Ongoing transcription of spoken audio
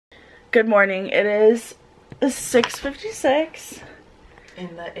Good morning. It is 6:56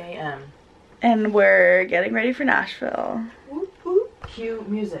 in the AM. And we're getting ready for Nashville. Whoop, whoop. Cue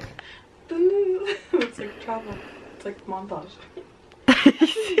music. It's like travel. It's like montage.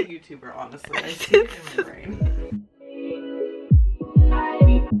 YouTuber, honestly. I see it in my brain.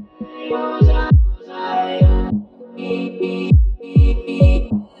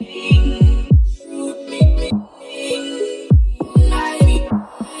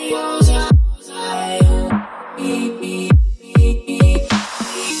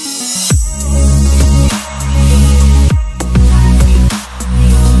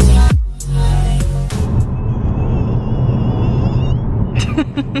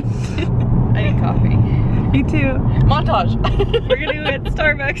 I need coffee. Me too. Montage. We're gonna go get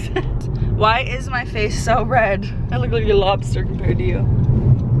Starbucks. Why is my face so red? I look like a lobster compared to you.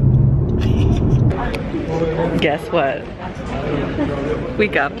 Guess what? We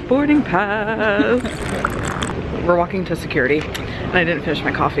got a boarding pass. We're walking to security, and I didn't finish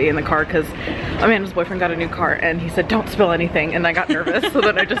my coffee in the car because Amanda's boyfriend got a new car, and he said don't spill anything, and I got nervous, so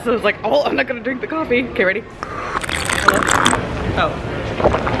then I just was like, oh, I'm not gonna drink the coffee. Okay, ready? Hello? Oh.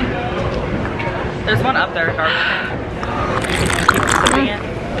 There's one up there, garbage can.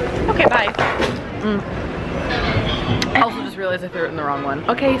 Okay, bye. I also just realized I threw it in the wrong one.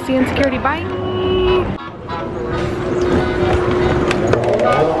 Okay, see you in security, bye.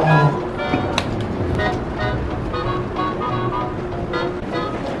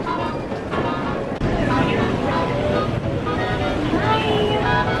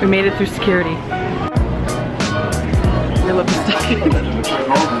 We made it through security. Your lip is stuck.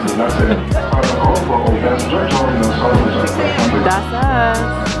 That's us.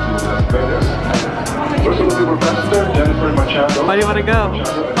 Why do you want to go?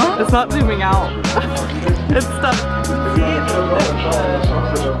 Huh? It's not zooming out. It's stuck.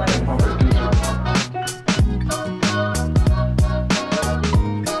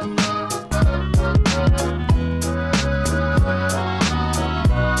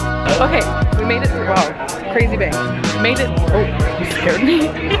 Okay, we made it through. Wow, crazy bang. Made it. Oh, you scared me.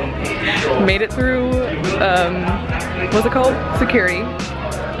 Made it through. What's it called? Security.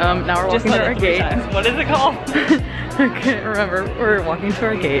 Now we're walking to our gate. What is it called? I can't remember. We're walking to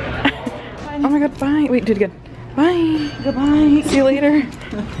our gate. Oh my god, bye. Wait, do it again. Bye. Goodbye. See you later.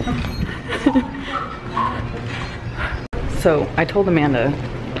 So I told Amanda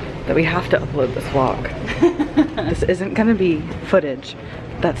that we have to upload this vlog. This isn't gonna be footage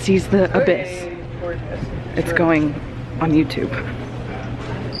that sees the abyss. It's going on YouTube.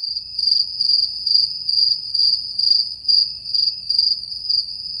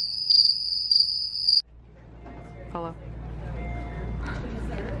 Follow.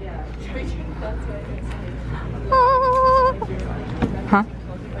 Huh?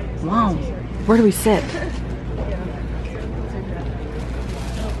 Wow. Where do we sit?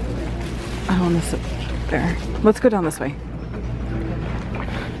 I want to sit there. Let's go down this way.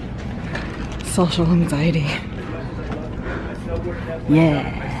 Social anxiety.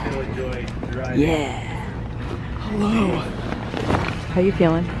 Yeah. Yeah. Hello. How you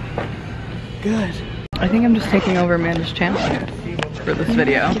feeling? Good. I think I'm just taking over Amanda's channel for this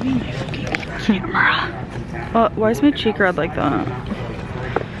video. Camera. Why is my cheek red like that?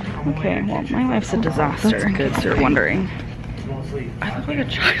 Okay, well, my life's a disaster. That's good. So you're wondering. I look like a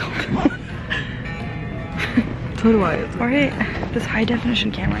child. So do I. Alright, this high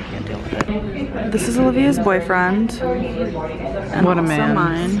definition camera, I can't deal with it. This is Olivia's boyfriend. And what a man.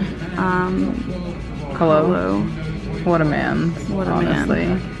 Mine. Hello. What a man. What a honestly.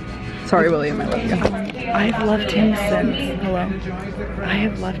 Man. Sorry, William, I love you. I've loved him since. Hello. I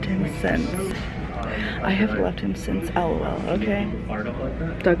have loved him since. I have loved him since LOL, okay?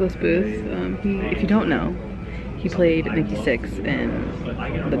 Douglas Booth, if you don't know, he played Nikki Sixx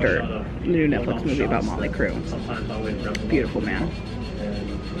in The Dirt, the new Netflix movie about Motley Crue. Beautiful man.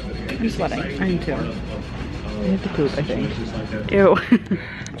 I'm sweating. I am too. I have to poop, I think. Ew.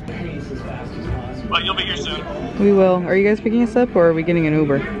 But you'll be here soon. We will. Are you guys picking us up or are we getting an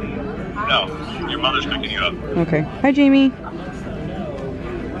Uber? No, your mother's picking you up. Okay. Hi, Jamie.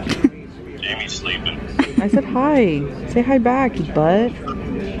 Jamie's sleeping. I said hi. Say hi back, you butt. Let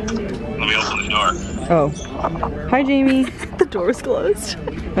me open the door. Oh. Hi, Jamie. The door was closed.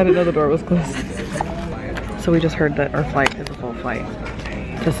 I didn't know the door was closed. So we just heard that our flight is a full flight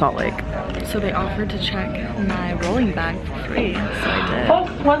to Salt Lake. So they offered to check my rolling bag for free, so I did.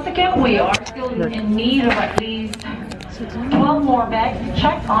 Folks, once again, we are still in need of at least 12 more bags to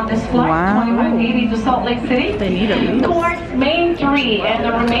check on this flight. Wow. 2180 to Salt Lake City. They need it. Towards Main 3 and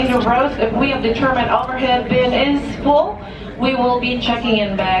the remainder rows, if we have determined overhead bin is full, we will be checking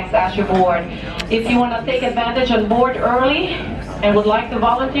in bags as you board. If you want to take advantage on board early and would like to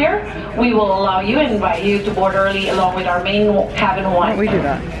volunteer, we will allow you and invite you to board early along with our main cabin one. Why don't we do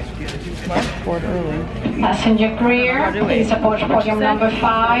that? Board early. Passenger career, please approach podium number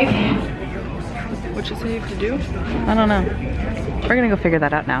 5. What'd you say you have to do? I don't know. We're gonna go figure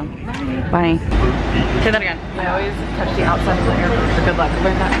that out now. Bye. Say that again. I always touch the outside of the airport for good luck. I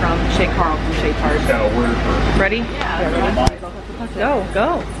learned that from Shay Carl from Shay Tars. Ready? Yeah, ready? Go,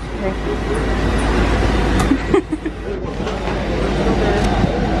 go.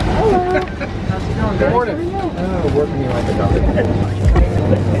 Good morning. Oh, working me like a dog.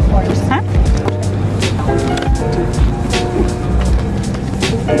 Huh?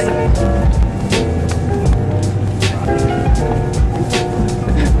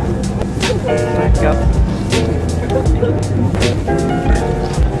 Go.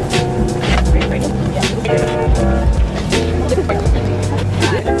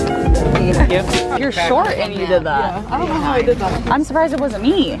 You're short and you did that. I don't know how I did that. I'm surprised it wasn't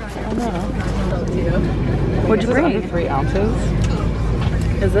me. What'd you bring? 3 ounces.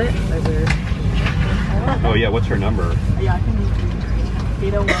 Is it? Oh yeah, what's her number? Yeah, I can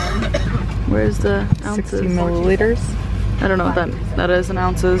 801. Where's the ounces? 60 milliliters. I don't know what that is in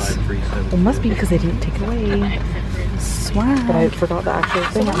ounces. It must be because they didn't take it away. Swag. But I forgot the actual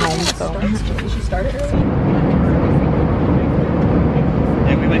thing at home, so. Did she start it early?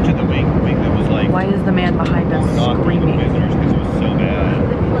 Yeah, we went to the wing that was like Why is the man behind us not for the screaming? visitors because it was so bad.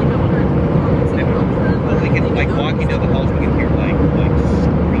 And we can like walking down the halls, we can hear like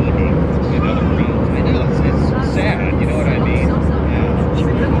screaming in other rooms. I know it's sad. You know what I mean?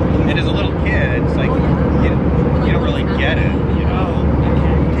 Yeah. And as a little kid, it's like you don't really get it. You know?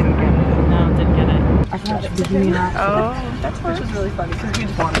 Didn't get it. No, didn't get it. I forgot to give me that. Oh, Which was really funny because we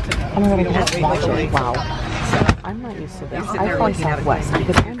just wanted to know. Oh my god, I can't watch it. Wow. I'm not used to this. I fly Southwest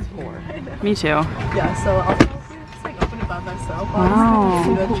because I'm poor. me too. Yeah, so I'll just like open it by myself. Wow.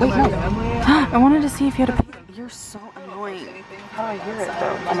 Wait, no. I wanted to see if you had a. You're so annoying. How do I hear it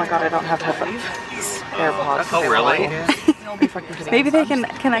though? Oh my god, I don't have headphones. AirPods. Oh really? Maybe they can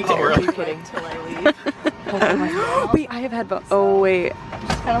connect it. Are you kidding? Till I leave. Wait, I have headphones. Oh wait,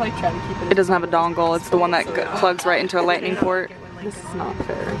 Just kind of like try to keep it doesn't have a dongle. It's the one that plugs right into a lightning port. This is not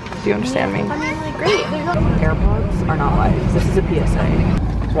fair. Do you understand me? I mean, like, great. AirPods are not live. This is a PSA.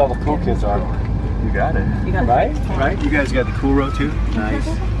 That's where all the cool kids are. You got it. You got Right? Right? You guys got the cool row too? Nice.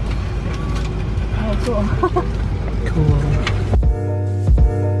 Oh, cool.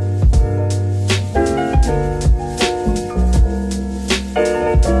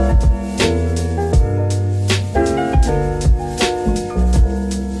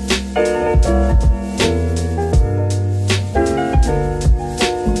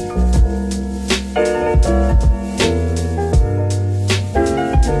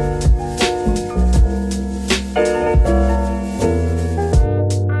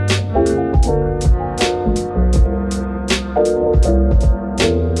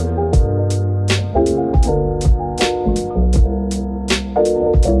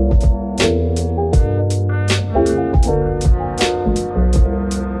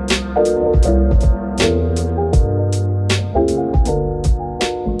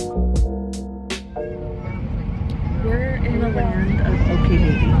 We're in the land of okay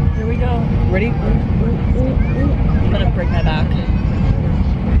baby. Here we go. Ready? I'm gonna break my back.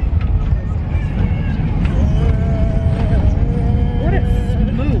 What a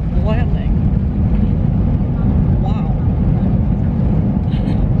smooth landing. Wow.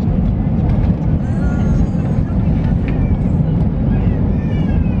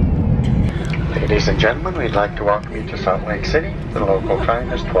 Ladies and gentlemen, we'd like to welcome you to Salt Lake City. The local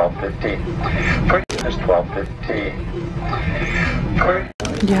time is 12:15. It's 12:15.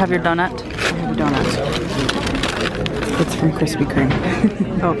 Do you have your donut? I have a donut. It's from Krispy Kreme.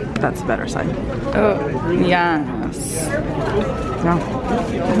 Oh, that's the better side. Oh, yes. No.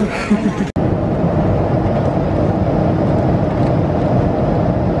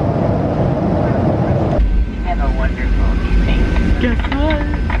 Have a wonderful evening. Guess what?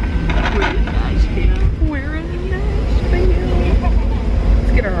 We're in Nashville.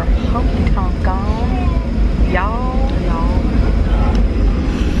 Let's get our honky tonk on. Y'all.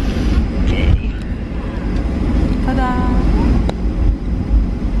 Okay. Ta-da.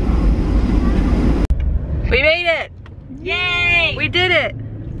 We made it! Yay! We did it!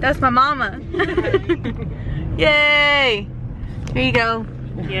 That's my mama. Yay! Here you go.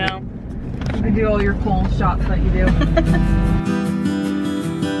 Yeah. I do all your cool shots that you do.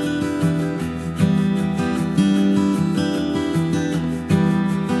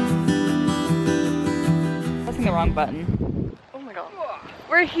 Pressing the wrong button.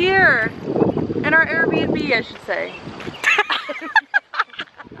 We're here in our Airbnb, I should say.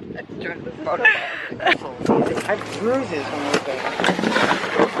 I have bruises when I was there.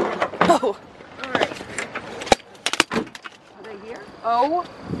 Oh. Are they here? Oh.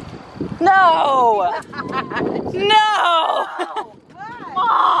 No. No.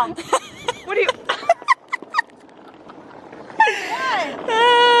 Mom. What are you?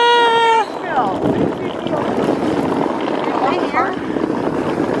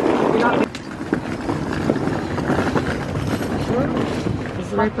 Is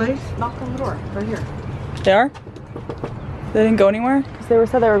the right place? Knock on the door. Right here. They are? They didn't go anywhere? Because they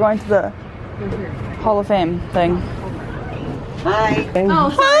said they were going to the Hall of Fame thing. Hi. Oh,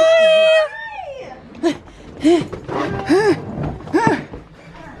 sorry.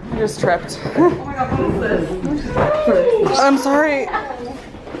 I just tripped. Oh my god, what is this? I'm sorry.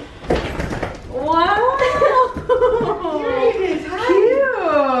 Wow. Cute.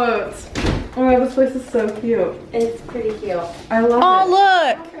 Oh my god, this place is so cute. It's pretty cute. I love Oh,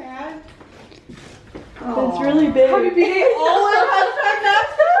 look. It's really big. Happy birthday. Oh,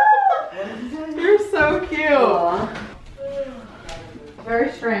 you're so cute. Aww.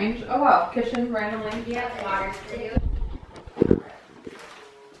 Very strange. Oh wow, kitchen randomly. Yeah, water for you.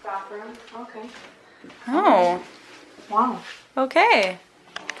 Bathroom. Okay. Oh. Wow. Okay.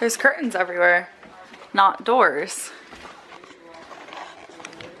 There's curtains everywhere, not doors.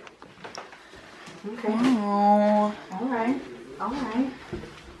 Okay. Oh. Alright. Alright.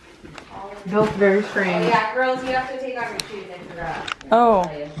 Built very strange. Oh yeah, girls, you have to take off your shoes and forgot. Oh.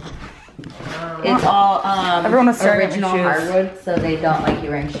 It's all Everyone was staring at my original shoes. hardwood, so they don't like you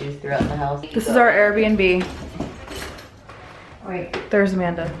wearing shoes throughout the house. This is our Airbnb. Wait. There's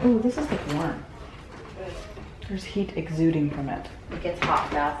Amanda. Ooh, this is like warm. There's heat exuding from it. It gets hot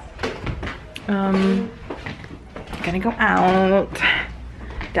fast. Gonna go out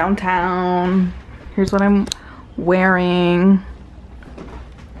downtown. Here's what I'm wearing.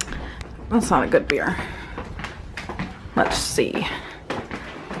 That's not a good beer. Let's see.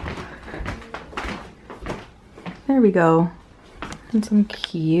 There we go. And some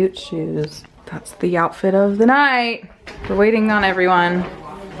cute shoes. That's the outfit of the night. We're waiting on everyone.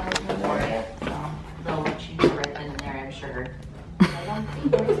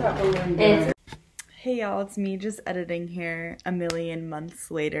 Hey y'all, it's me just editing here a million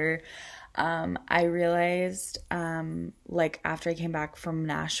months later. I realized like after I came back from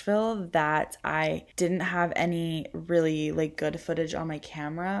Nashville that I didn't have any really like good footage on my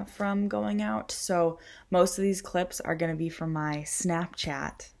camera from going out. So most of these clips are gonna be from my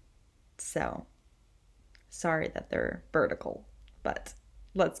Snapchat. So sorry that they're vertical, but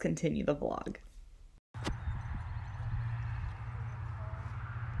let's continue the vlog.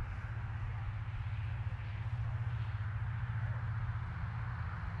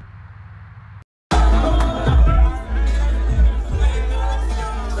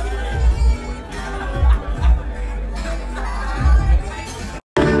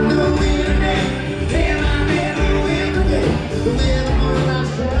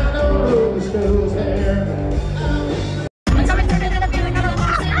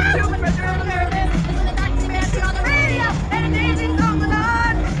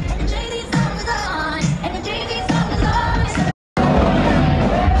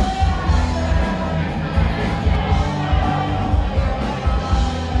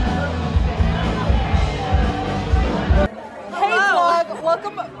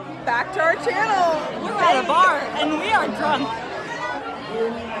 Welcome back to our channel. We're at a bar and we are drunk.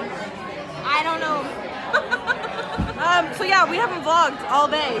 I don't know. So yeah, we haven't vlogged all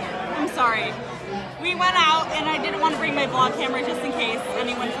day. I'm sorry. We went out and I didn't want to bring my vlog camera just in case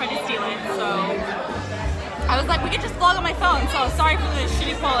anyone tried to steal it. So I was like, we could just vlog on my phone. So sorry for the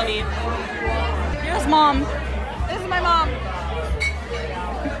shitty quality. Here's mom. This is my mom.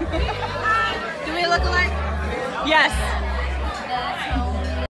 Do we look alike? Yes.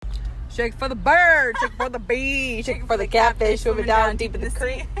 Shake for the bird, shake for the bee, shake for the catfish, swimming down deep in the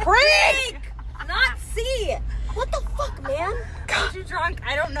creek. Creek! Not sea. What the fuck, man? Got you drunk?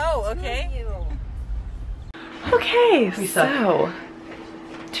 I don't know, okay? Okay, so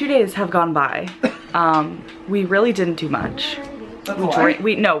 2 days have gone by. We really didn't do much. We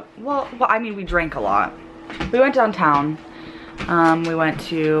drank a lot. We went downtown. We went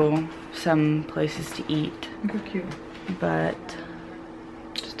to some places to eat. Look how cute. But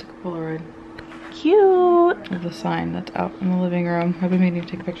Just took a Polaroid cute. of the sign that's out in the living room. I've been meaning to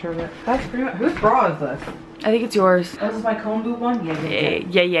take a picture of it. That's pretty much. Whose bra is this? I think it's yours. Oh, this is my cone boot one? Yeah.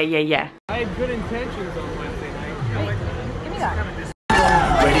 Yeah. I had good intentions on Wednesday night. Give me that.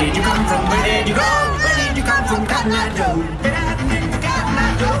 Where did you come from? Where did you go? Where did you come from? Cotton Eye Joe.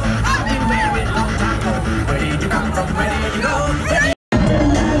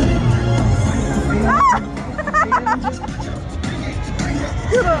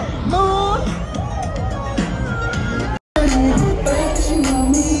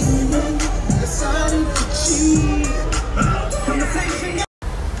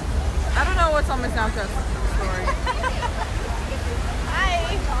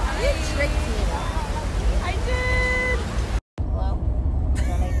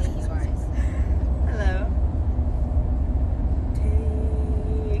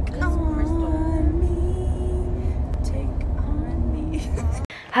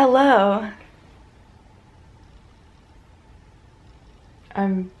 Hello.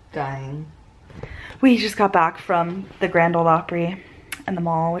 I'm dying. We just got back from the Grand Ole Opry and the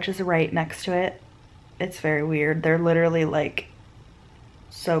mall, which is right next to it. It's very weird. They're literally like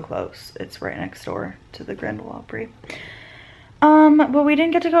so close. It's right next door to the Grand Ole Opry. But we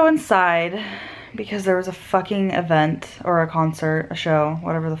didn't get to go inside because there was a fucking event or a concert, a show,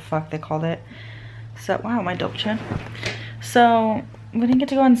 whatever the fuck they called it. So, wow, my dope chin. So, we didn't get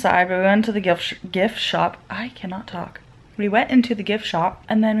to go inside, but we went to the gift shop. I cannot talk. We went into the gift shop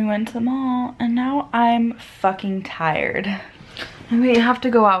and then we went to the mall and now I'm fucking tired. And we have to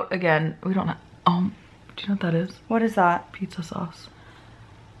go out again. We don't have, do you know what that is? What is that? Pizza sauce.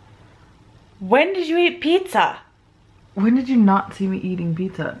 When did you eat pizza? When did you not see me eating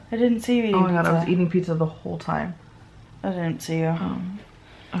pizza? I didn't see you eating pizza. Oh my god, I was eating pizza the whole time. I didn't see you.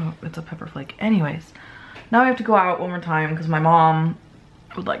 Oh, it's a pepper flake. Anyways, now we have to go out one more time because my mom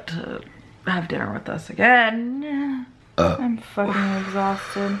would like to have dinner with us again. I'm fucking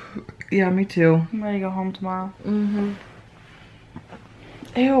exhausted. Yeah, me too. I'm ready to go home tomorrow. Mm-hmm.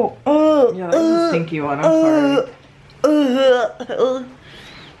 Ew. Yeah, that was a stinky one. I'm sorry.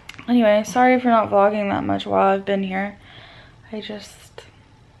 Anyway, sorry for not vlogging that much while I've been here. This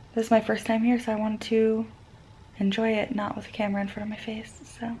is my first time here, so I wanted to enjoy it, not with a camera in front of my face,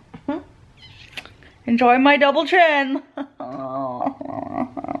 so. Enjoy my double chin.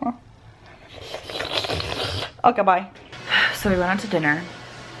 Okay, bye. So we went out to dinner,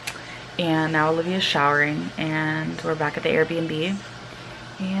 and now Olivia's showering, and we're back at the Airbnb.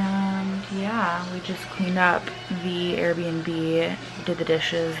 And yeah, we just cleaned up the Airbnb, did the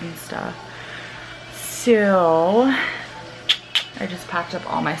dishes and stuff. So I just packed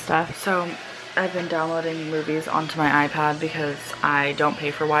up all my stuff. So I've been downloading movies onto my iPad because I don't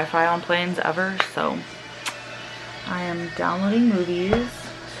pay for Wi-Fi on planes ever. So I am downloading movies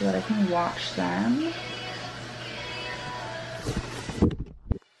so that I can watch them.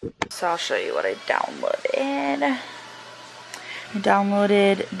 So I'll show you what I downloaded. I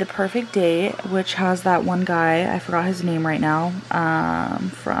downloaded The Perfect Date, which has that one guy, I forgot his name right now,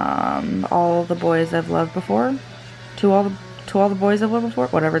 from All the Boys I've Loved Before, to all the Boys I've Loved Before,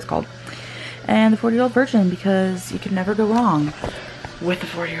 whatever it's called, and The 40-Year-Old Virgin, because you can never go wrong with The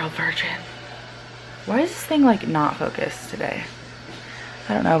 40-Year-Old Virgin. Why is this thing like not focused today?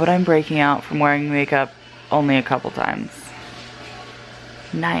 I don't know, but I'm breaking out from wearing makeup only a couple times.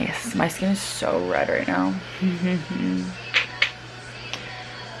 Nice. My skin is so red right now.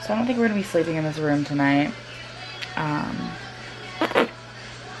 So I don't think we're gonna be sleeping in this room tonight,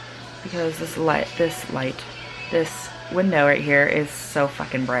 because this window right here is so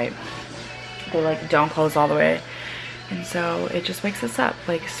fucking bright. They like don't close all the way, and so it just wakes us up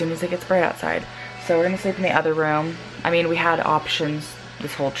like as soon as it gets bright outside. So we're gonna sleep in the other room. I mean, we had options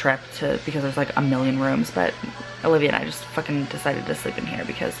this whole trip because there's like a million rooms, but Olivia and I just fucking decided to sleep in here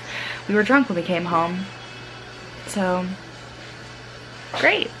because we were drunk when we came home. So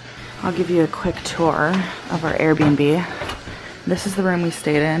great. I'll give you a quick tour of our Airbnb. This is the room we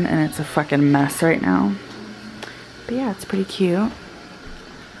stayed in, and it's a fucking mess right now. But yeah, it's pretty cute.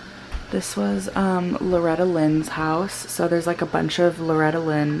 This was Loretta Lynn's house. So there's like a bunch of Loretta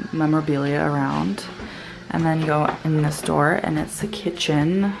Lynn memorabilia around. And then you go in this door, and it's the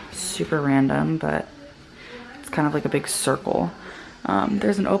kitchen. Super random, but it's kind of like a big circle.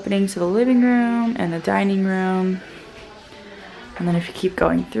 There's an opening to the living room and the dining room. And then if you keep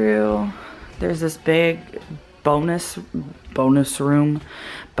going through, there's this big bonus room,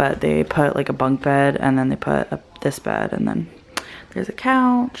 but they put like a bunk bed, and then they put this bed, and then there's a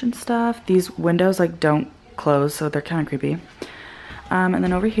couch and stuff. These windows like don't close, so they're kind of creepy. And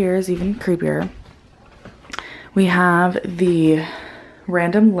then over here is even creepier. We have the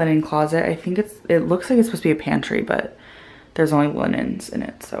random linen closet. I think it looks like it's supposed to be a pantry, but there's only linens in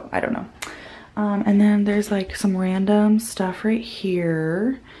it, so I don't know. And then there's like some random stuff right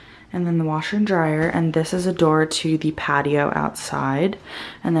here, and then the washer and dryer, and this is a door to the patio outside.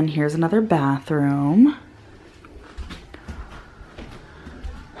 And then here's another bathroom.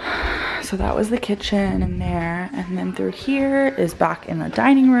 So that was the kitchen in there, and then through here is back in the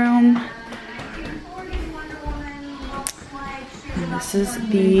dining room. And this is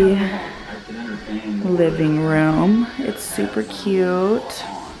the living room. It's super cute.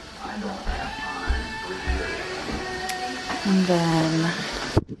 And then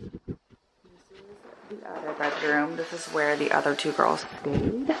this is the other bedroom. This is where the other two girls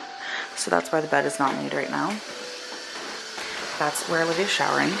stayed. So that's why the bed is not made right now. That's where Olivia's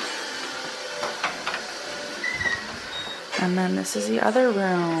showering. And then this is the other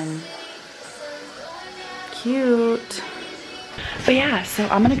room. Cute. But But yeah, so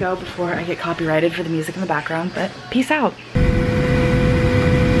I'm gonna go before I get copyrighted for the music in the background, but peace out. We're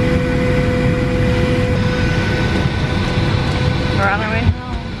on our way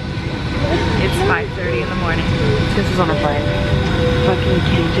home. It's 5:30 in the morning. This is on a plane. Fucking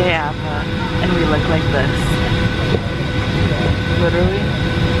KJ Appa, and we look like this. Literally.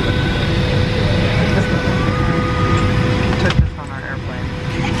 Took this on our airplane.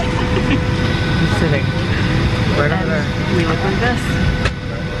 I'm sitting Right over there. We look like this.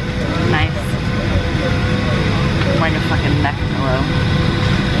 Nice. I'm wearing a fucking neck pillow.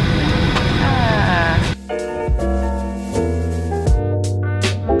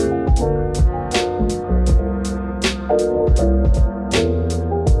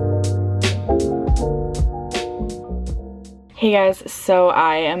 Hey guys, so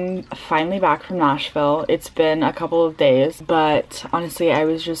I am finally back from Nashville. It's been a couple of days, but honestly I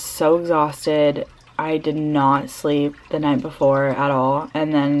was just so exhausted. I did not sleep the night before at all,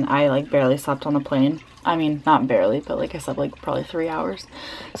 and then I like barely slept on the plane. I mean, not barely, but like I slept like probably 3 hours.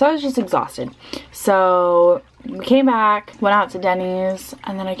 So I was just exhausted. So we came back, went out to Denny's,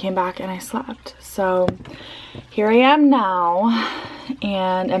 and then I came back and I slept. So here I am now,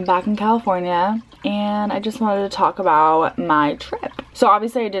 and I'm back in California, and I just wanted to talk about my trip. So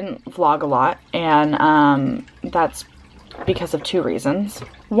obviously I didn't vlog a lot, and that's because of two reasons.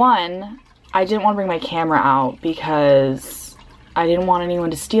 One, I didn't want to bring my camera out because I didn't want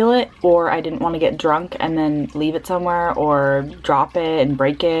anyone to steal it, or I didn't want to get drunk and then leave it somewhere or drop it and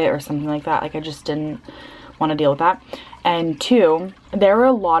break it or something like that. Like I just didn't want to deal with that. And two, there were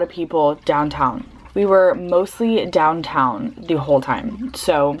a lot of people downtown. We were mostly downtown the whole time.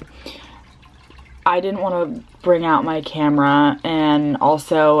 So I didn't want to bring out my camera, and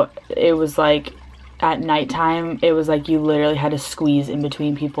also it was like at nighttime, it was like you literally had to squeeze in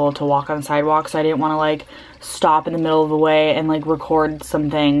between people to walk on the sidewalk, so I didn't want to like stop in the middle of the way and like record some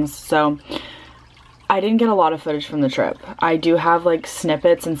things. So I didn't get a lot of footage from the trip. I do have like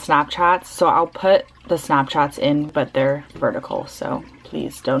snippets and Snapchats, so I'll put the Snapchats in, but they're vertical, so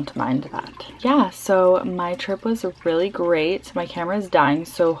please don't mind that. Yeah, so my trip was really great. My camera is dying,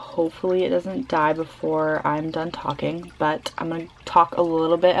 so hopefully it doesn't die before I'm done talking, but I'm gonna talk a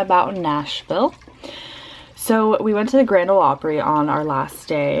little bit about Nashville. So we went to the Grand Ole Opry on our last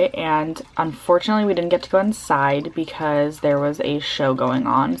day, and unfortunately we didn't get to go inside because there was a show going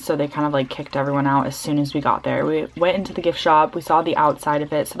on, so they kind of like kicked everyone out as soon as we got there. We went into the gift shop, we saw the outside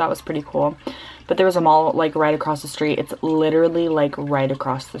of it, so that was pretty cool. But there was a mall like right across the street. It's literally like right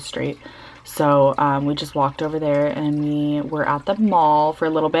across the street. So we just walked over there and we were at the mall for a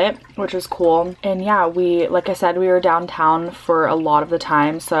little bit, which was cool. And yeah, like I said, we were downtown for a lot of the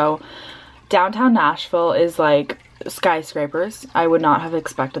time. So downtown Nashville is like skyscrapers. I would not have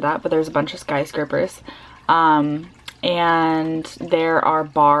expected that, but there's a bunch of skyscrapers. And there are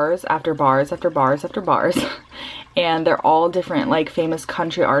bars after bars after bars after bars. And they're all different like famous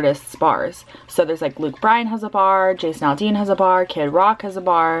country artists' bars. So there's like Luke Bryan has a bar, Jason Aldean has a bar, Kid Rock has a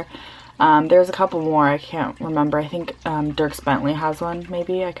bar. There's a couple more, I can't remember. I think Dierks Bentley has one,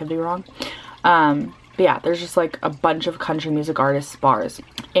 maybe, I could be wrong. But yeah, there's just like a bunch of country music artists' bars.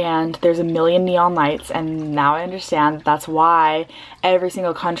 And there's a million neon lights, and now I understand that's why every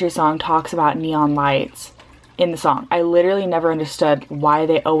single country song talks about neon lights in the song. I literally never understood why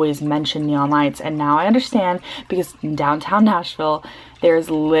they always mention neon lights, and now I understand, because in downtown Nashville there's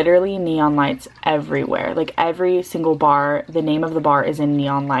literally neon lights everywhere. Like every single bar, the name of the bar is in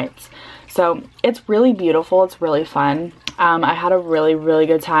neon lights. So it's really beautiful, it's really fun. I had a really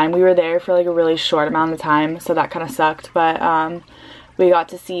good time. We were there for like a really short amount of time, so that kind of sucked, but we got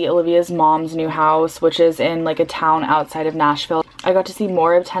to see Olivia's mom's new house, which is in like a town outside of Nashville. I got to see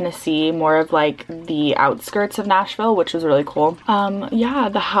more of Tennessee, more of like the outskirts of Nashville, which was really cool. Yeah,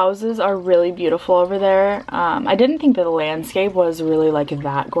 the houses are really beautiful over there. I didn't think that the landscape was really like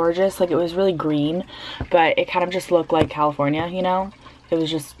that gorgeous. Like it was really green, but it kind of just looked like California, you know? It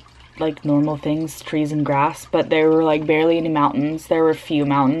was just like normal things, trees and grass, but there were like barely any mountains. There were a few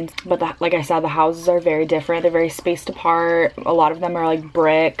mountains, but like I said, the houses are very different. They're very spaced apart. A lot of them are like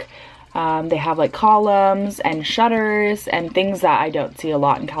brick. They have like columns and shutters and things that I don't see a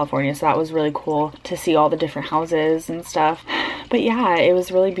lot in California, so that was really cool to see all the different houses and stuff. But yeah, it was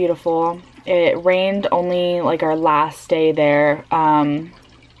really beautiful. It rained only like our last day there when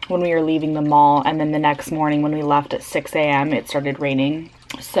we were leaving the mall, and then the next morning when we left at 6 a.m. it started raining.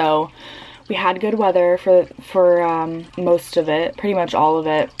 So we had good weather for most of it, pretty much all of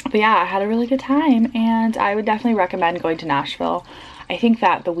it. But yeah, I had a really good time, and I would definitely recommend going to Nashville. I think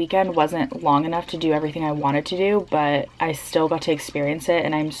that the weekend wasn't long enough to do everything I wanted to do, but I still got to experience it,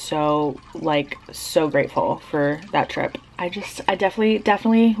 and I'm so, like, so grateful for that trip. I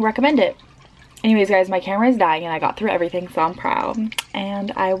definitely recommend it. Anyways, guys, my camera is dying and I got through everything, so I'm proud.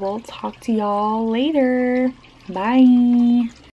 And I will talk to y'all later. Bye.